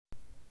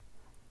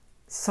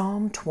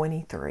Psalm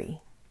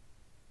 23,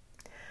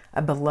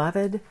 a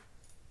beloved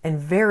and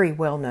very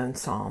well-known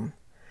psalm.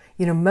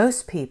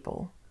 Most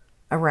people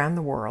around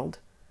the world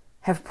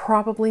have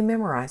probably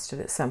memorized it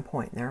at some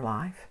point in their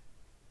life.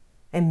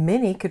 And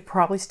many could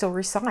probably still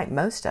recite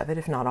most of it,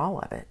 if not all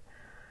of it.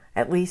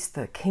 At least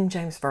the King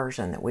James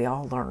Version that we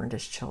all learned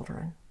as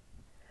children.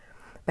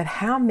 But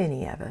how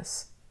many of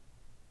us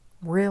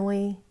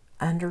really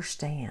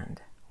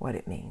understand what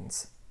it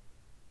means?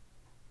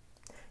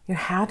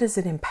 How does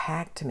it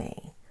impact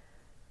me?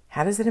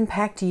 How does it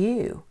impact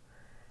you?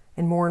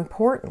 And more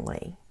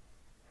importantly,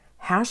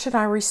 how should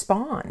I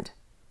respond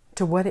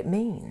to what it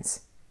means?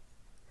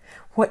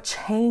 What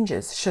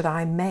changes should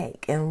I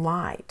make in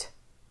light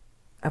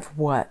of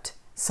what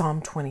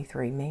Psalm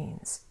 23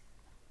 means?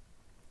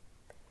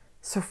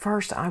 So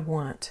first, I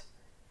want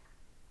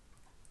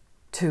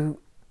to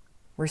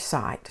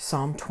recite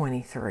Psalm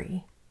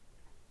 23.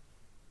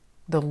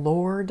 The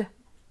Lord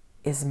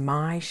is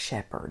my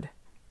shepherd.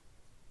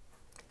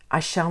 I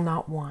shall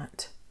not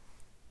want.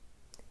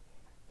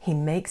 He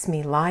makes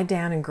me lie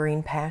down in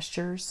green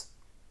pastures.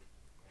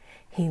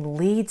 He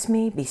leads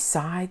me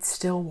beside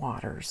still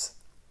waters.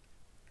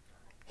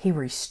 He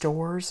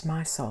restores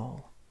my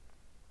soul.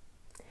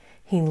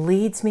 He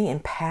leads me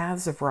in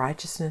paths of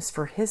righteousness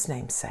for His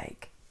name's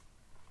sake.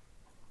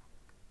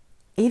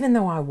 Even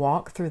though I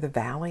walk through the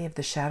valley of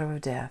the shadow of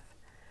death,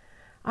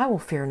 I will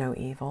fear no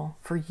evil,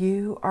 for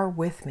You are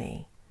with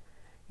me.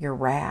 Your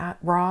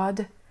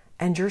rod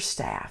and Your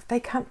staff, they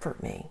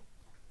comfort me.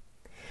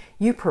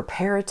 You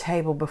prepare a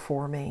table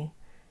before me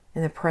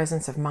in the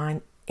presence of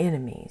mine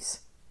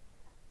enemies.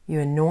 You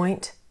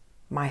anoint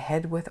my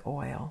head with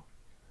oil.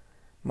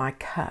 My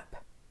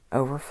cup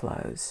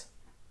overflows.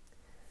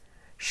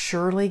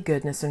 Surely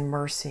goodness and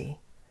mercy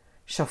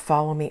shall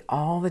follow me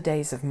all the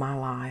days of my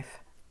life,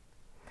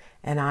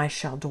 and I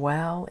shall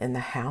dwell in the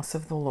house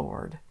of the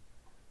Lord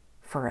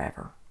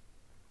forever.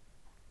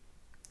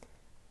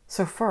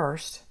 So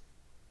first,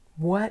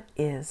 what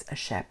is a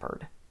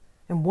shepherd?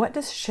 And what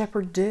does a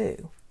shepherd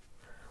do?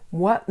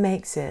 What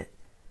makes it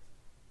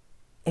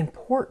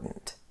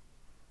important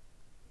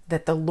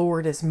that the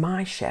Lord is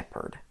my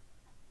shepherd?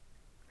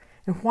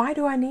 And why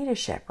do I need a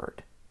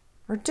shepherd?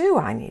 Or do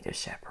I need a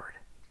shepherd?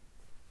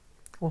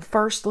 Well,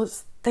 first,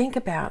 let's think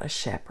about a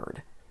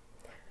shepherd.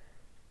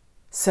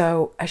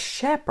 So a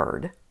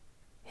shepherd,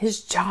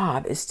 his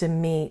job is to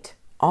meet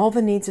all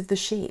the needs of the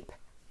sheep.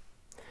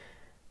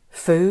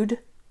 Food,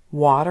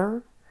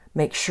 water,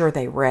 make sure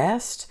they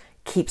rest,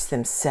 keeps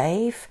them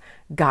safe,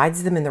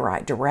 guides them in the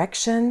right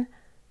direction.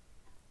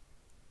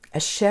 A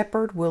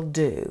shepherd will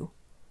do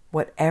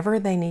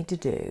whatever they need to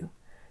do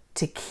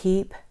to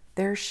keep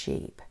their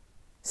sheep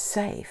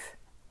safe,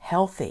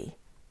 healthy,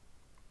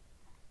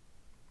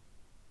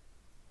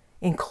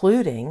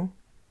 including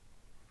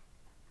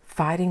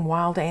fighting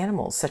wild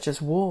animals such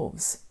as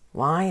wolves,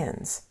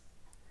 lions.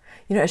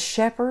 A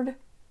shepherd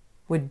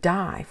would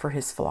die for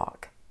his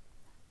flock.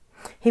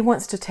 He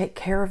wants to take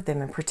care of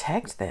them and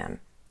protect them.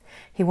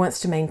 He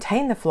wants to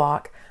maintain the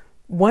flock.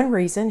 One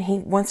reason, he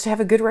wants to have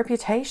a good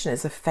reputation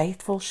as a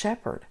faithful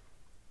shepherd.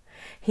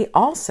 He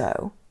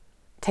also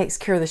takes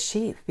care of the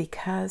sheep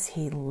because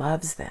he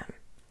loves them.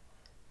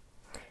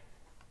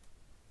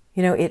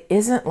 It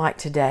isn't like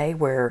today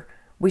where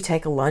we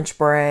take a lunch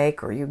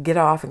break or you get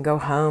off and go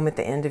home at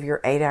the end of your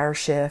 8-hour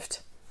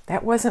shift.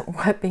 That wasn't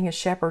what being a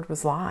shepherd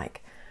was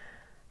like.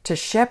 To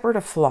shepherd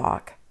a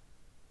flock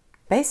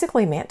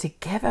basically meant to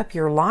give up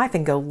your life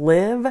and go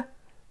live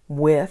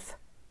with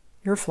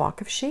your flock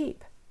of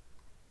sheep.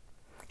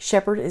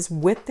 Shepherd is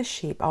with the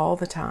sheep all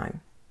the time.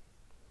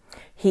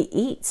 He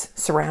eats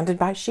surrounded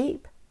by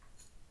sheep.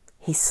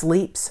 He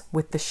sleeps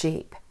with the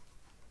sheep.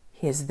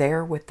 He is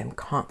there with them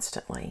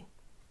constantly.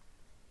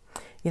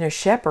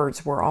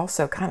 Shepherds were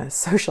also kind of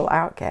social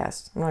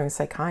outcasts. I'm not going to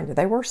say kind of.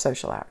 They were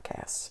social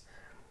outcasts.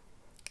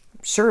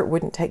 I'm sure it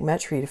wouldn't take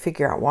much for you to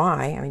figure out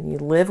why. You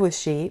live with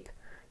sheep.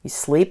 You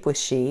sleep with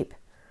sheep.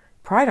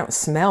 Probably don't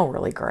smell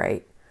really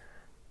great.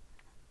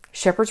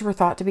 Shepherds were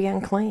thought to be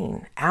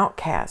unclean,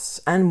 outcasts,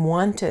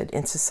 unwanted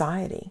in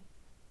society.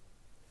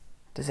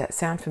 Does that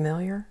sound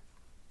familiar?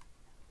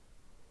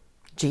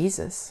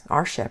 Jesus,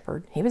 our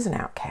shepherd, he was an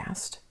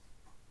outcast.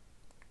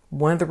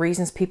 One of the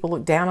reasons people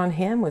looked down on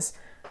him was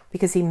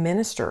because he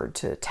ministered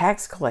to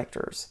tax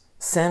collectors,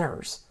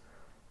 sinners,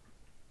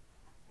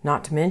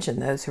 not to mention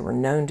those who were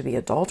known to be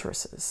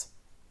adulteresses.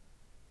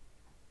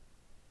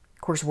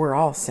 Of course, we're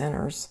all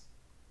sinners.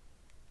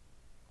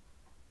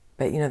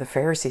 But, the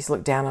Pharisees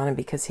looked down on him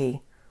because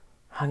he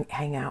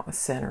hung out with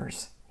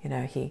sinners. He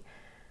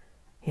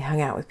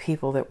hung out with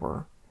people that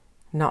were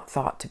not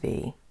thought to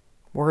be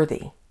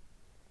worthy.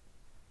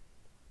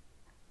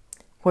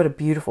 What a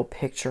beautiful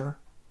picture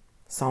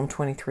Psalm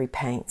 23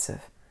 paints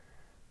of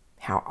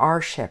how our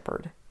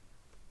shepherd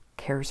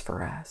cares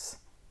for us.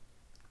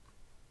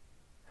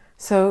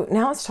 So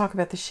now let's talk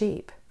about the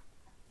sheep.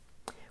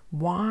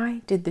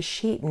 Why did the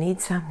sheep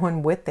need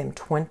someone with them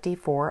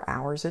 24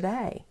 hours a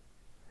day?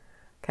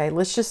 Okay,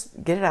 let's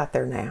just get it out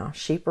there now.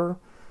 Sheep are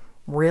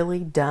really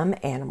dumb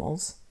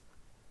animals.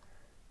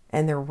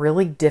 and they're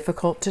really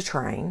difficult to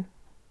train.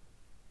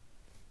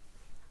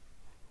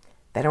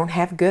 They don't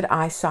have good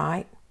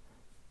eyesight.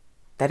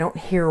 They don't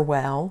hear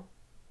well.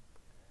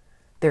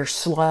 They're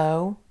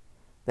slow.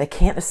 They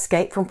can't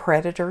escape from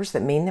predators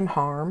that mean them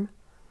harm.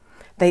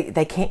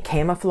 They can't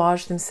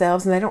camouflage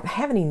themselves, and they don't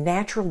have any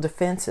natural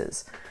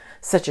defenses,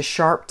 such as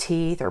sharp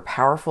teeth or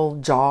powerful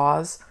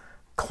jaws,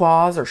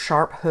 claws, or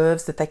sharp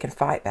hooves that they can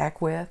fight back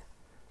with.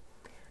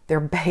 They're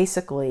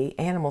basically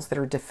animals that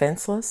are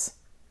defenseless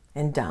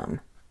and dumb.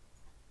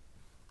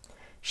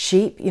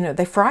 Sheep,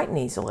 they frighten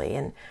easily,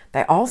 and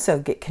they also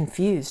get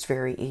confused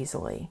very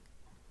easily.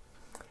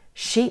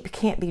 Sheep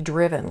can't be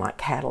driven like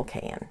cattle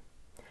can,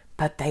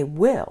 but they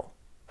will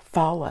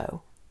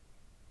follow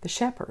the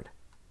shepherd.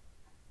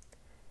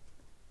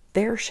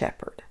 Their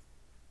shepherd,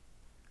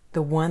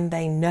 the one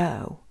they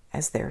know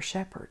as their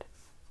shepherd.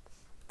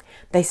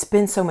 They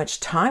spend so much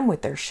time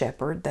with their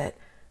shepherd that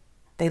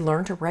they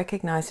learn to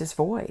recognize his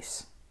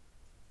voice.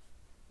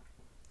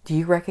 Do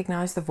you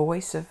recognize the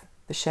voice of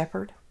the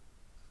shepherd?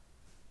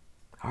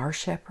 Our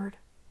shepherd?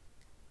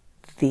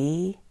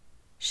 The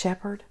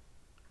shepherd?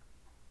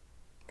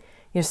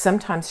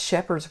 Sometimes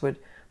shepherds would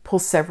pull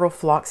several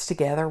flocks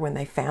together when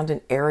they found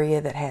an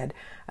area that had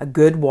a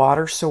good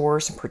water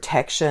source and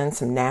protection,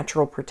 some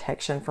natural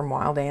protection from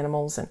wild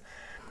animals, and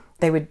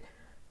they would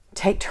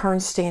take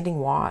turns standing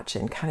watch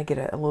and kind of get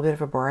a little bit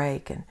of a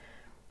break. And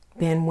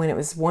then when it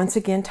was once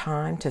again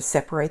time to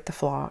separate the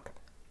flock,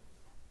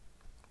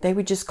 they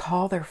would just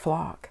call their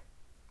flock,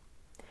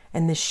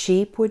 and the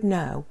sheep would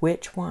know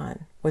which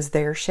one was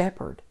their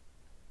shepherd,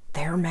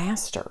 their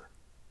master,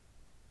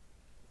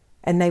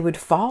 and they would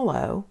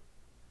follow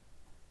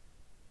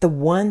the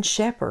one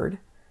shepherd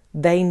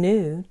they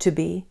knew to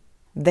be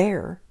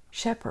their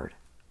shepherd.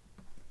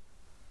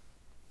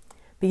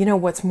 But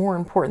what's more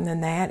important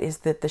than that is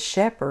that the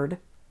shepherd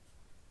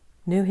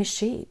knew his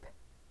sheep.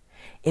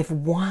 If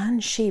one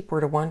sheep were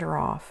to wander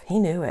off, he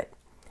knew it.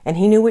 And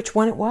he knew which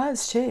one it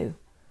was, too.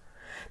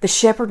 The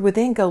shepherd would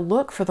then go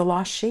look for the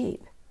lost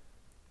sheep.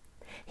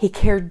 He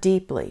cared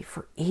deeply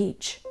for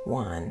each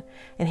one,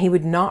 and he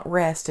would not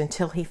rest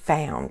until he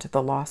found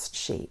the lost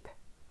sheep.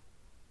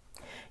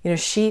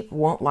 Sheep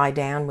won't lie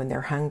down when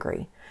they're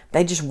hungry.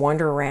 They just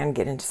wander around and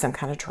get into some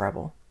kind of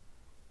trouble.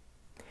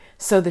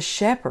 So the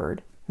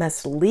shepherd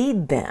must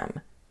lead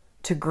them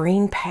to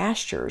green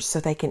pastures so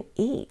they can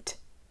eat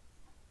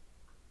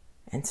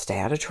and stay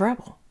out of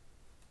trouble.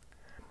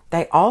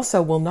 They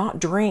also will not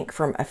drink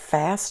from a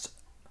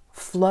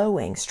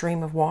fast-flowing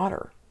stream of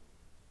water.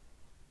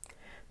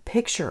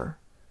 Picture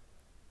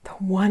the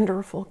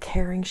wonderful,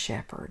 caring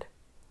shepherd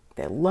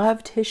that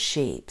loved his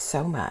sheep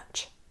so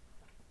much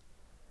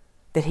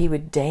that he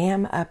would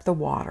dam up the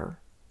water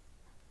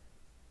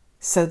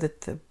so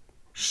that the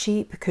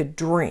sheep could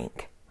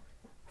drink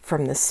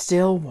from the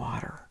still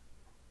water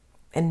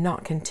and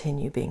not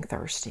continue being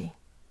thirsty.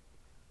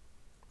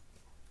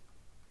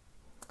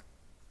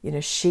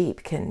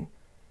 Sheep can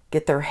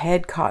get their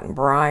head caught in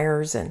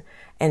briars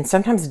and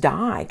sometimes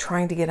die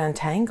trying to get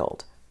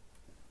untangled.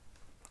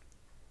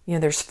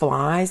 There's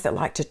flies that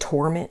like to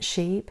torment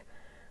sheep.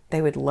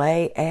 They would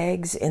lay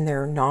eggs in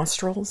their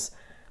nostrils,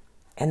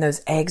 and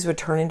those eggs would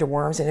turn into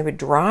worms, and it would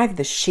drive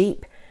the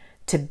sheep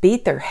to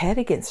beat their head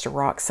against a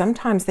rock.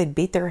 Sometimes they'd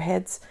beat their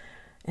heads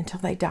until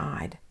they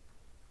died.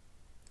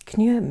 Can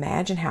you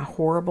imagine how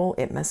horrible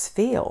it must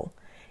feel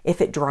if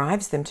it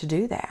drives them to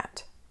do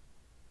that?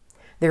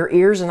 Their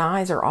ears and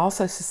eyes are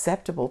also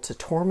susceptible to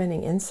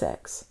tormenting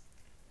insects.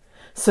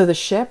 So the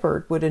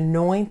shepherd would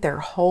anoint their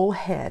whole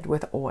head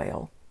with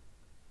oil.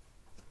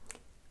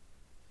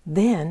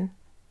 Then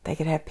they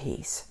could have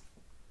peace.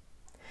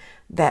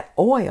 That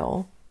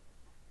oil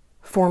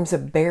forms a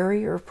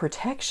barrier of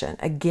protection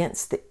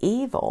against the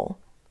evil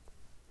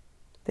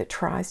that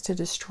tries to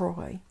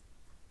destroy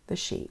the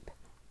sheep.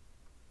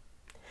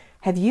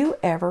 Have you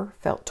ever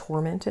felt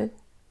tormented?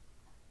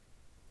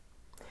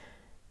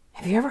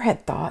 Have you ever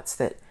had thoughts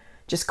that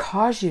just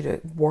cause you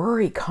to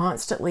worry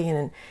constantly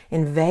and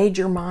invade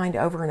your mind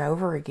over and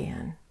over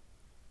again?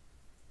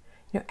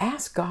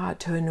 Ask God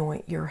to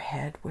anoint your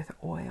head with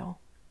oil.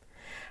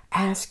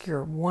 Ask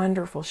your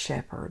wonderful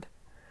shepherd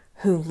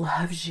who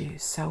loves you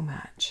so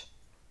much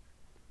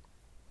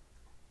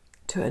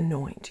to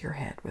anoint your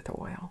head with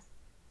oil.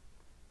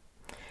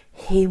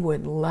 He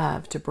would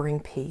love to bring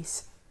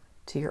peace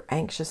to your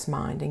anxious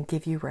mind and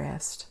give you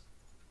rest.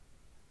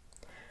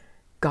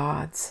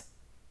 God's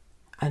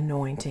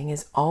anointing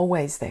is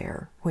always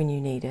there when you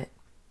need it,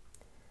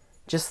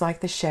 just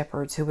like the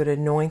shepherds who would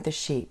anoint the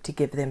sheep to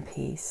give them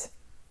peace.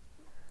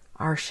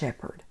 Our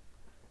shepherd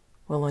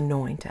will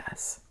anoint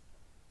us.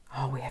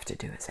 All we have to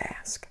do is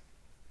ask.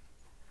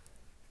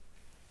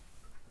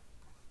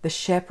 The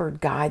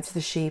shepherd guides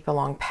the sheep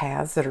along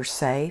paths that are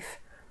safe.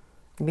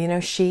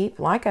 Sheep,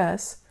 like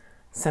us,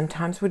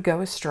 sometimes would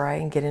go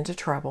astray and get into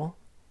trouble.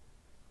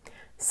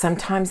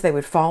 Sometimes they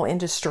would fall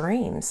into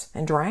streams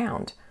and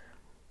drown.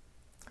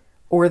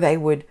 Or they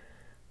would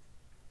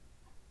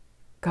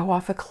go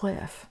off a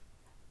cliff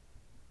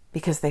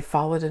because they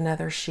followed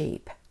another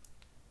sheep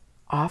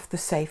off the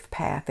safe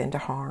path into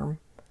harm,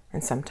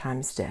 and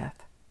sometimes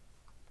death.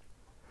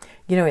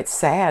 You know, it's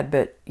sad,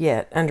 but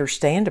yet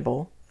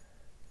understandable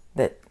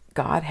that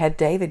God had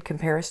David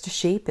compare us to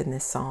sheep in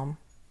this psalm.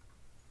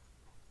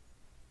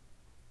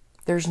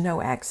 There's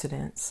no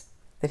accidents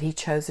that he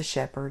chose a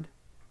shepherd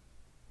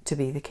to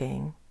be the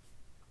king.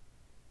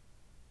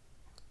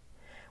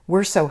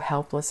 We're so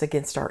helpless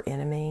against our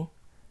enemy,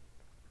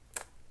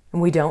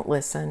 and we don't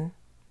listen.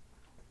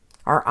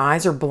 Our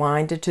eyes are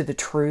blinded to the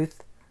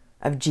truth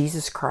of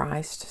Jesus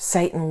Christ.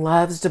 Satan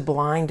loves to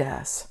blind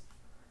us,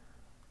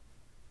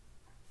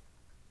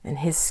 and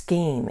his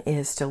scheme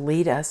is to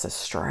lead us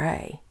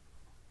astray.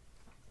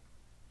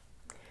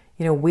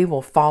 You know, we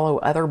will follow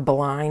other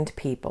blind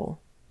people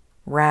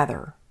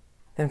rather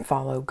than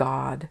follow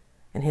God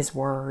and His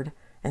Word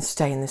and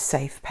stay in the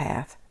safe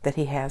path that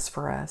He has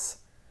for us.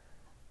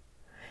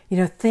 You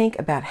know, think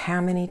about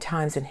how many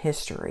times in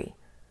history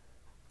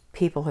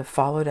people have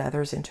followed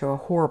others into a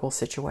horrible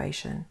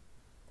situation.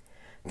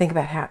 Think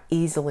about how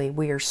easily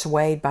we are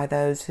swayed by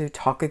those who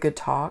talk a good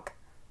talk.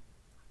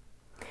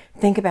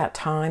 Think about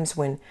times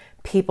when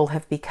people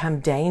have become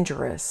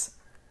dangerous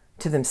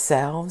to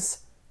themselves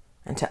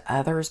and to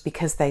others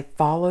because they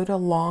followed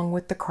along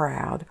with the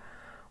crowd,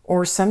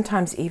 or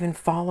sometimes even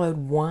followed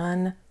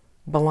one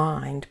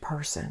blind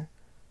person,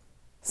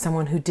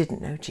 someone who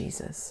didn't know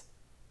Jesus,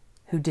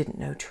 who didn't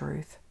know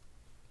truth.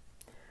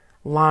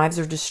 Lives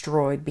are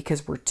destroyed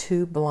because we're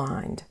too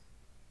blind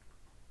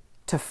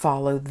to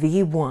follow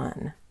the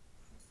one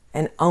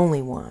and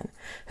only one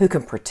who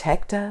can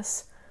protect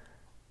us,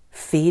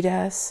 feed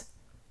us,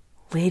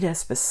 lead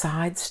us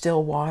beside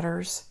still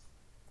waters,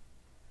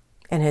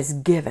 and has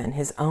given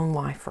His own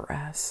life for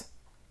us,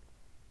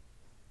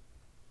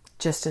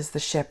 just as the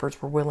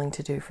shepherds were willing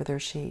to do for their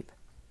sheep.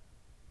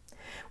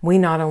 We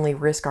not only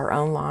risk our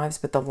own lives,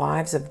 but the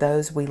lives of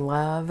those we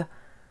love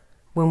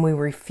when we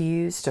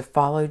refuse to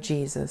follow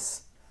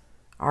Jesus,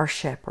 our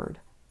shepherd,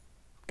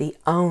 the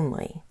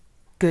only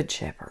good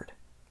shepherd.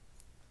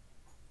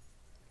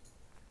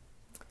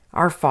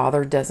 Our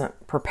Father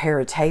doesn't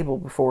prepare a table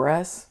before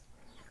us.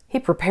 He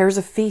prepares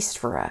a feast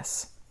for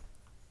us.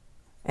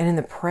 And in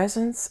the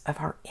presence of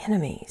our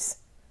enemies.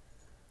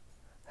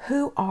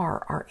 Who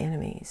are our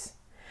enemies?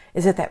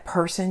 Is it that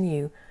person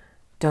you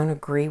don't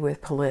agree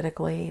with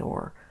politically,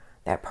 or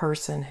that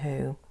person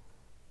who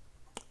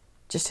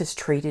just has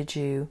treated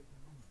you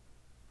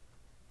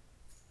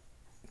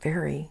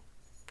very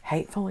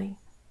hatefully?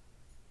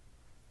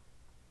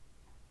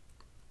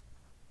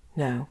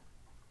 No.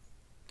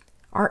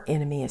 Our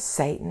enemy is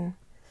Satan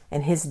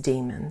and his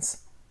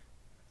demons.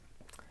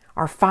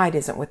 Our fight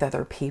isn't with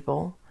other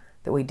people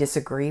that we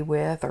disagree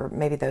with, or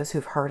maybe those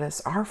who've hurt us.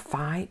 Our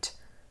fight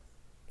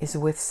is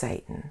with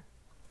Satan.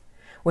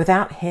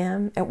 Without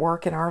him at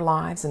work in our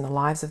lives and the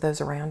lives of those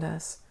around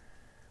us,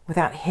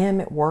 without him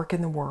at work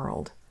in the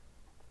world,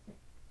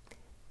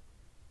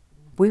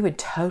 we would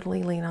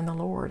totally lean on the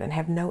Lord and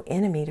have no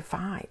enemy to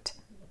fight.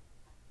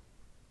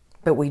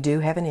 But we do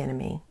have an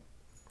enemy,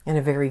 and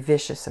a very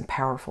vicious and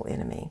powerful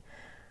enemy.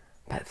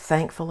 But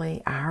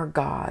thankfully, our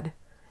God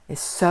is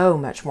so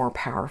much more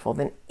powerful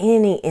than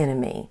any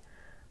enemy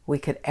we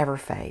could ever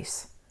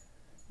face,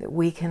 that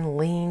we can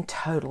lean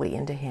totally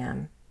into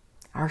Him,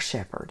 our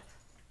shepherd,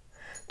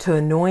 to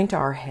anoint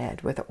our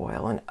head with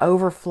oil and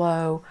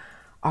overflow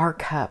our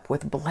cup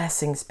with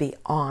blessings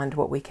beyond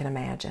what we can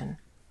imagine.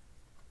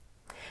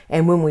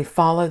 And when we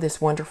follow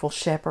this wonderful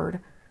shepherd,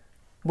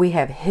 we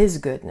have His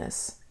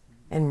goodness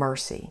and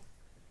mercy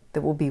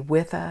that will be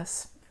with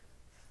us.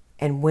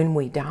 And when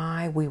we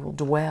die, we will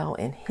dwell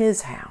in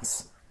His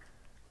house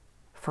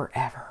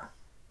forever.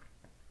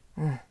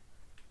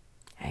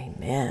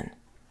 Amen.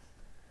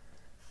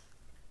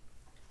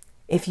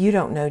 If you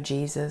don't know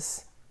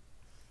Jesus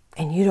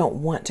and you don't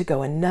want to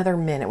go another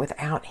minute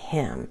without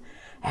Him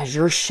as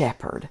your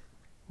shepherd,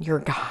 your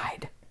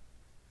guide,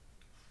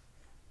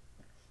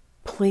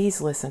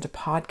 please listen to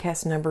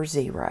podcast number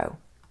 0.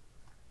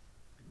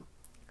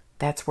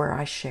 That's where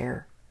I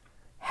share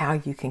how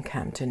you can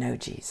come to know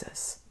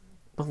Jesus,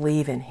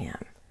 believe in Him,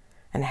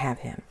 and have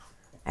Him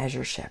as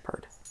your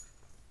shepherd.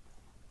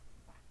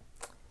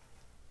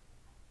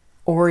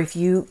 Or if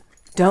you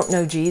don't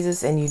know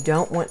Jesus and you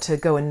don't want to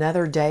go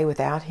another day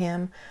without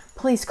Him,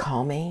 please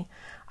call me.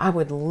 I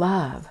would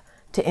love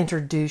to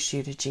introduce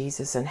you to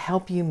Jesus and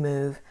help you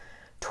move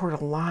toward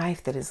a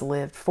life that is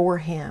lived for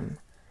Him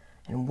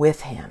and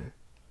with Him.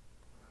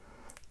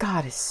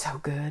 God is so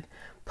good.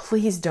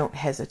 Please don't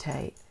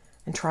hesitate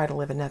and try to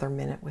live another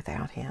minute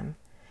without Him.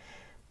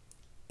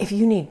 If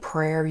you need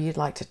prayer, you'd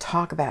like to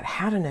talk about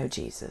how to know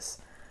Jesus,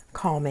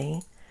 call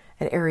me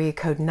at area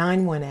code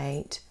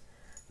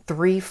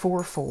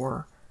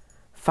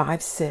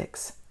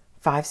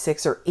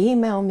 918-344-5656 or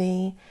email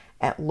me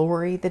at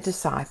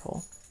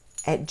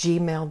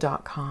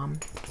LoriTheDisciple@gmail.com.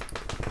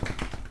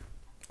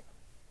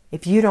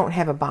 If you don't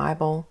have a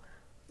Bible,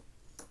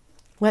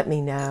 let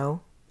me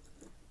know,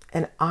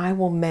 and I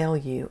will mail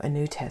you a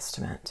New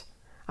Testament.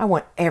 I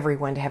want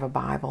everyone to have a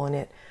Bible, and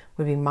it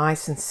would be my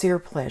sincere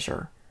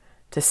pleasure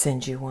to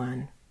send you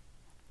one.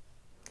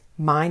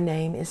 My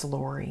name is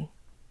Lori,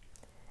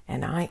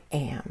 and I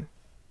am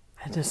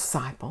a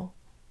disciple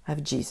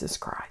of Jesus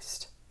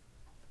Christ.